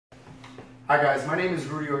Hi guys, my name is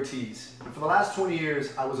Rudy Ortiz, and for the last 20 years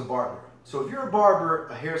I was a barber. So if you're a barber,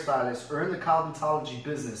 a hairstylist, or in the cosmetology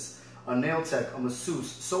business, a nail tech, a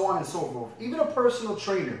masseuse, so on and so forth, even a personal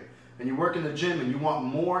trainer, and you work in the gym and you want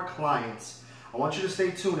more clients, I want you to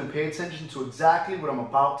stay tuned and pay attention to exactly what I'm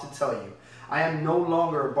about to tell you. I am no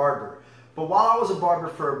longer a barber, but while I was a barber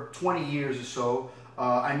for 20 years or so,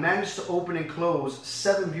 I managed to open and close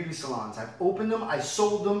 7 beauty salons. I've opened them, I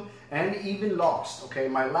sold them, and even lost. Okay,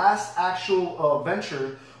 my last actual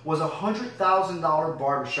venture was a $100,000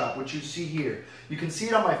 barbershop, which you see here. You can see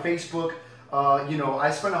it on my Facebook. I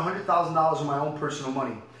spent $100,000 of my own personal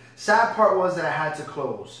money. Sad part was that I had to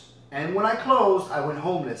close. And when I closed, I went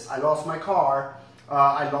homeless. I lost my car.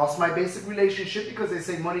 I lost my basic relationship because they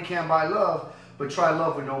say money can't buy love, but try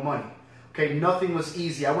love with no money. Okay, nothing was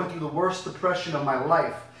easy. I went through the worst depression of my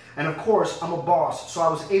life. And of course, I'm a boss, so I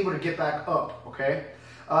was able to get back up, okay?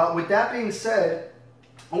 With that being said,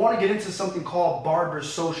 I want to get into something called Barber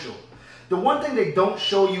Social. The one thing they don't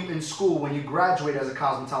show you in school when you graduate as a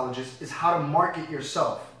cosmetologist is how to market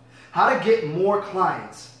yourself, how to get more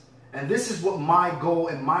clients. And this is what my goal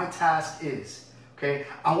and my task is, okay?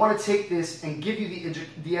 I want to take this and give you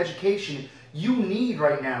the education you need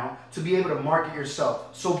right now to be able to market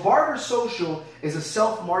yourself. So Barber Social is a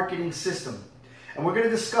self-marketing system. And we're going to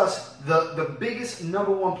discuss the biggest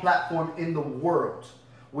 #1 platform in the world,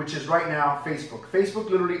 which is right now Facebook. Facebook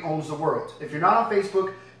literally owns the world. If you're not on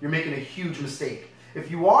Facebook, you're making a huge mistake.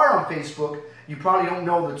 If you are on Facebook, you probably don't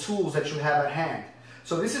know the tools that you have at hand.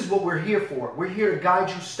 So this is what we're here for. We're here to guide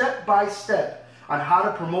you step by step on how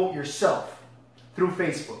to promote yourself through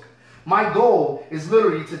Facebook. My goal is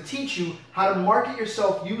literally to teach you how to market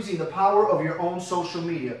yourself using the power of your own social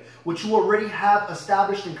media, which you already have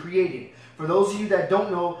established and created. For those of you that don't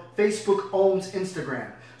know, Facebook owns Instagram,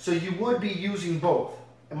 so you would be using both.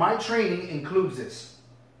 And my training includes this.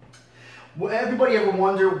 Will everybody ever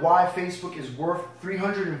wonder why Facebook is worth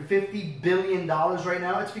 $350 billion right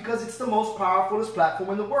now? It's because it's the most powerful platform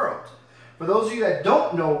in the world. For those of you that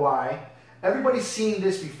don't know why, everybody's seen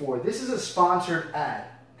this before. This is a sponsored ad.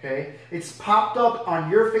 Okay, it's popped up on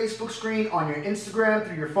your Facebook screen, on your Instagram,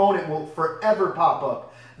 through your phone. It will forever pop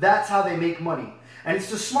up. That's how they make money. And it's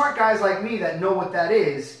the smart guys like me that know what that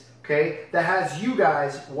is, okay, that has you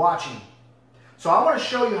guys watching. So I want to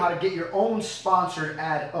show you how to get your own sponsored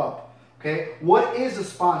ad up. Okay, what is a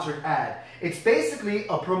sponsored ad? It's basically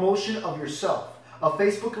a promotion of yourself, a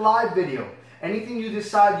Facebook Live video, anything you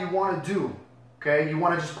decide you want to do. Okay, you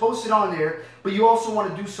want to just post it on there, but you also want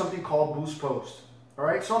to do something called Boost Post. All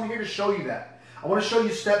right, so I'm here to show you that. I want to show you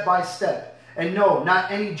step by step. And no, not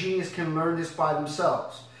any genius can learn this by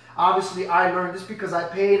themselves. Obviously, I learned this because I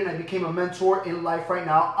paid and I became a mentor in life right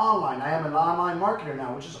now online. I am an online marketer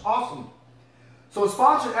now, which is awesome. So a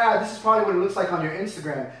sponsored ad, this is probably what it looks like on your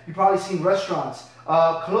Instagram. You've probably seen restaurants,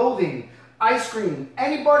 clothing, ice cream.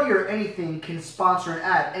 Anybody or anything can sponsor an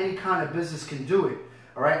ad. Any kind of business can do it.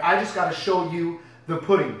 All right, I just got to show you the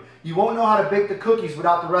pudding. You won't know how to bake the cookies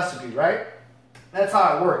without the recipe, right? That's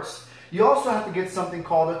how it works. You also have to get something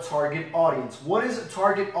called a target audience. What is a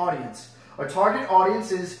target audience? A target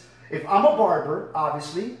audience is, if I'm a barber,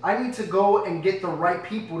 obviously, I need to go and get the right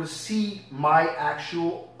people to see my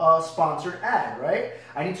actual sponsored ad, right?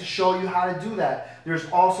 I need to show you how to do that. There's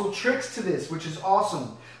also tricks to this, which is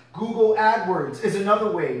awesome. Google AdWords is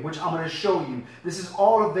another way, which I'm going to show you. This is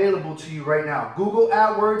all available to you right now. Google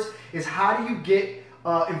AdWords is how do you get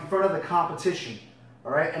in front of the competition.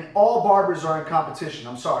 All right, and all barbers are in competition,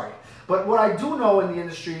 I'm sorry. But what I do know in the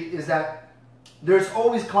industry is that there's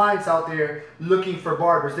always clients out there looking for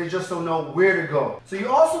barbers. They just don't know where to go. So you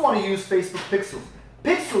also want to use Facebook Pixels.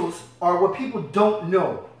 Pixels are what people don't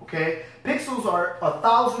know, okay? Pixels are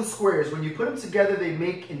 1,000 squares. When you put them together, they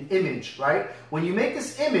make an image, right? When you make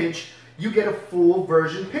this image, you get a full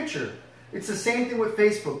version picture. It's the same thing with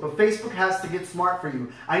Facebook, but Facebook has to get smart for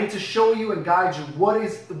you. I need to show you and guide you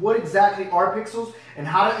what exactly are pixels and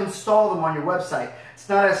how to install them on your website. It's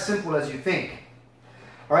not as simple as you think.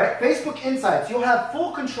 All right, Facebook Insights. You'll have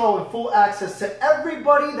full control and full access to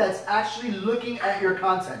everybody that's actually looking at your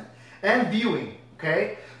content and viewing,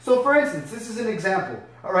 okay? So for instance, this is an example.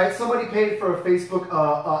 All right, somebody paid for a Facebook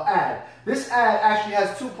ad. This ad actually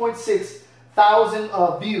has 2.6 thousand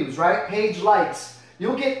views, right? Page likes.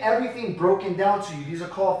 You'll get everything broken down to you. These are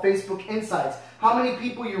called Facebook Insights. How many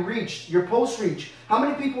people you reached, your post reach, how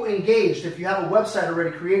many people engaged. If you have a website already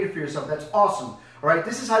created for yourself, that's awesome. All right,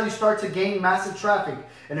 this is how you start to gain massive traffic.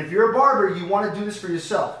 And if you're a barber, you want to do this for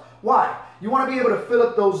yourself. Why? You want to be able to fill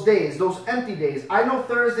up those days, those empty days. I know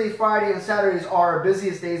Thursday, Friday, and Saturdays are our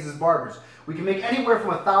busiest days as barbers. We can make anywhere from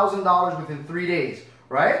 $1,000 within 3 days,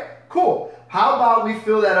 right? Cool. How about we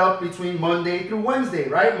fill that up between Monday through Wednesday,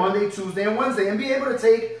 right? Monday, Tuesday, and Wednesday, and be able to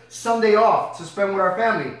take Sunday off to spend with our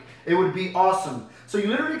family. It would be awesome. So you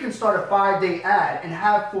literally can start a 5-day ad and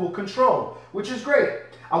have full control, which is great.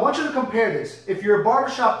 I want you to compare this. If you're a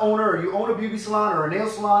barbershop owner or you own a beauty salon or a nail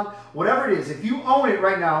salon, whatever it is, if you own it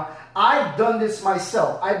right now, I've done this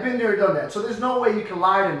myself. I've been there, done that. So there's no way you can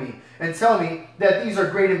lie to me and tell me that these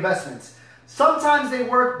are great investments. Sometimes they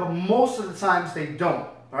work, but most of the times they don't,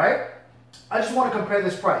 all right? I just want to compare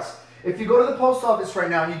this price. If you go to the post office right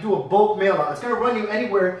now and you do a bulk mail out, it's going to run you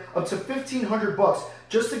anywhere up to $1,500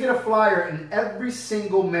 just to get a flyer in every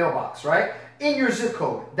single mailbox, right? In your zip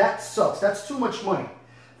code. That sucks. That's too much money.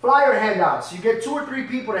 Flyer handouts. You get 2 or 3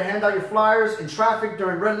 people to hand out your flyers in traffic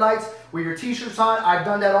during red lights with your t-shirts on. I've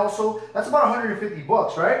done that also. That's about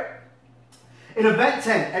 $150, right? An event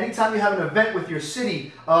tent. Anytime you have an event with your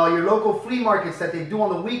city, your local flea markets that they do on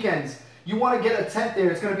the weekends, you want to get a tent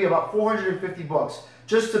there, it's going to be about $450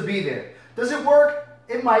 just to be there. Does it work?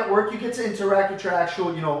 It might work. You get to interact with your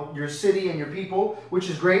actual, your city and your people,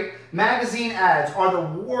 which is great. Magazine ads are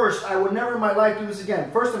the worst. I would never in my life do this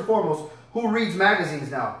again. First and foremost, who reads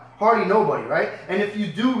magazines now? Hardly nobody, right? And if you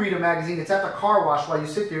do read a magazine, it's at the car wash while you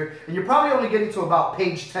sit there, and you're probably only getting to about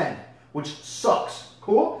page 10, which sucks.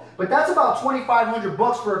 Cool? But that's about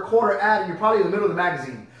 $2,500 for a quarter ad, and you're probably in the middle of the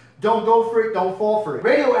magazine. Don't go for it. Don't fall for it.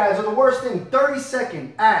 Radio ads are the worst thing.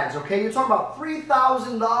 30-second ads, okay? You're talking about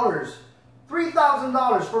 $3,000.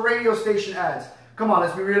 $3,000 for radio station ads. Come on,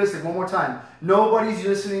 let's be realistic one more time. Nobody's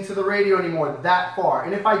listening to the radio anymore that far.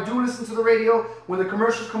 And if I do listen to the radio, when the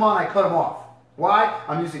commercials come on, I cut them off. Why?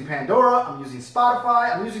 I'm using Pandora. I'm using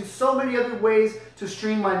Spotify. I'm using so many other ways to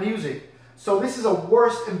stream my music. So this is a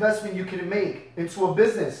worst investment you can make into a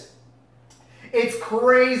business. It's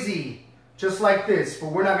crazy. Just like this,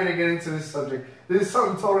 but we're not going to get into this subject. This is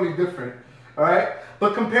something totally different, all right?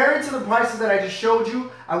 But comparing to the prices that I just showed you,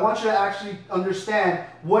 I want you to actually understand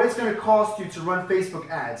what it's going to cost you to run Facebook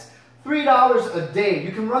ads. $3 a day.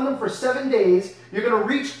 You can run them for 7 days. You're going to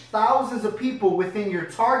reach thousands of people within your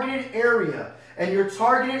targeted area and your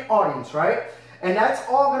targeted audience, right? And that's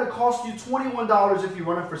all going to cost you $21 if you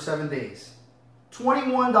run it for 7 days.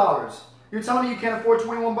 $21. You're telling me you can't afford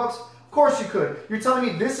 $21? Of course you could. You're telling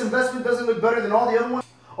me this investment doesn't look better than all the other ones?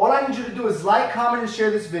 All I need you to do is like, comment, and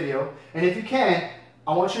share this video. And if you can,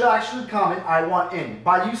 I want you to actually comment, I want in.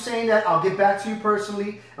 By you saying that, I'll get back to you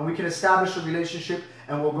personally, and we can establish a relationship,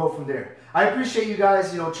 and we'll go from there. I appreciate you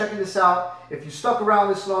guys, checking this out. If you stuck around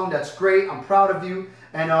this long, that's great. I'm proud of you,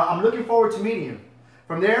 and I'm looking forward to meeting you.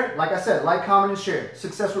 From there, like I said, like, comment, and share.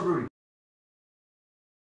 Success with Rudy.